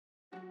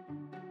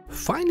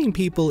Finding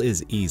people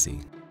is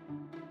easy.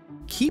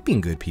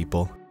 Keeping good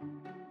people,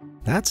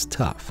 that's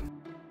tough.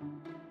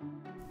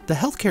 The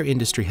healthcare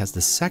industry has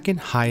the second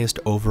highest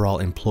overall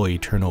employee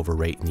turnover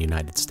rate in the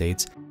United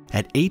States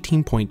at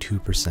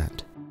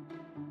 18.2%.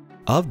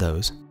 Of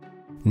those,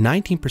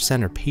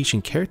 19% are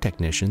patient care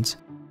technicians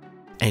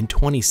and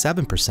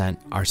 27%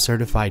 are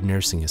certified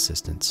nursing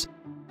assistants.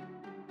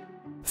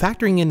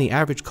 Factoring in the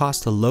average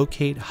cost to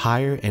locate,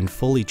 hire, and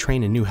fully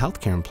train a new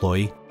healthcare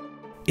employee,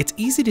 it's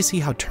easy to see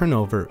how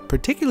turnover,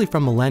 particularly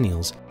from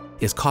millennials,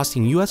 is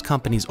costing US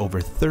companies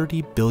over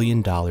 $30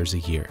 billion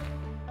a year.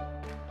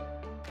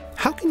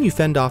 How can you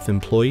fend off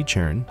employee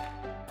churn,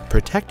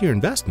 protect your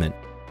investment,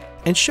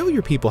 and show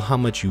your people how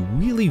much you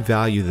really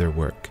value their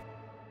work?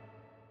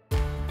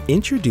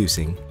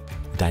 Introducing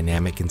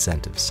Dynamic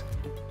Incentives.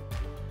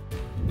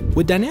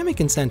 With Dynamic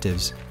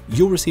Incentives,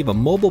 you'll receive a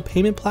mobile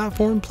payment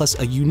platform plus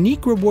a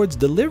unique rewards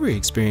delivery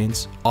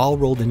experience all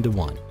rolled into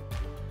one.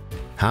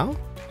 How?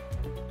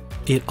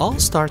 It all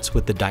starts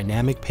with the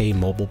Dynamic Pay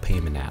mobile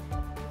payment app.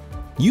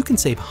 You can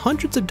save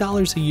hundreds of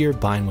dollars a year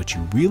buying what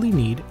you really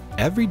need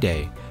every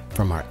day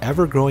from our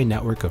ever-growing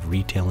network of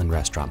retail and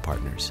restaurant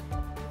partners.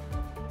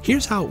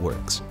 Here's how it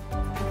works.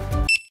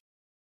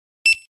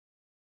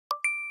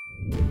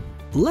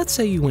 Let's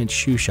say you went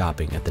shoe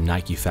shopping at the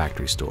Nike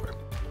factory store.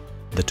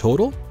 The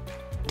total?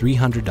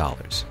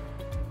 $300.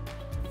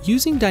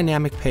 Using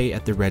Dynamic Pay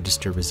at the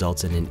register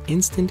results in an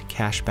instant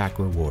cashback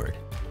reward,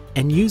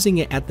 and using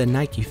it at the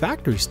Nike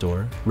factory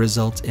store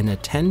results in a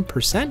 10%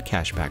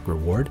 cashback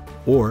reward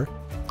or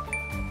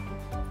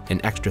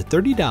an extra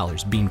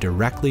 $30 beamed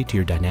directly to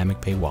your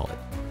Dynamic Pay wallet.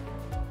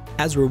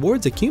 As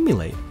rewards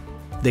accumulate,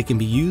 they can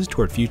be used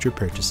toward future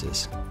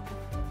purchases.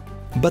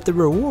 But the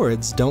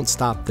rewards don't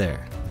stop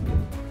there.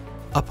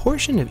 A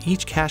portion of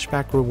each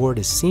cashback reward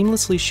is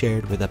seamlessly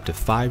shared with up to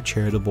 5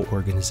 charitable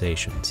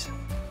organizations.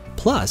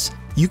 Plus,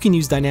 you can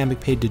use Dynamic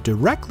Pay to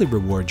directly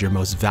reward your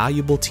most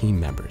valuable team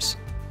members.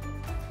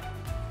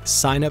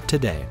 Sign up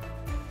today.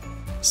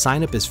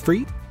 Sign up is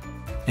free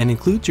and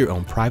includes your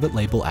own private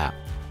label app.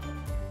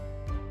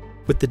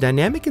 With the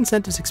Dynamic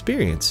Incentives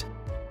experience,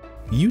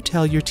 you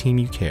tell your team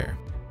you care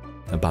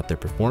about their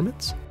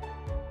performance,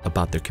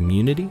 about their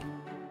community,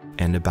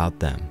 and about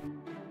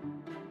them.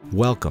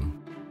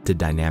 Welcome to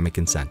Dynamic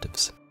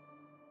Incentives.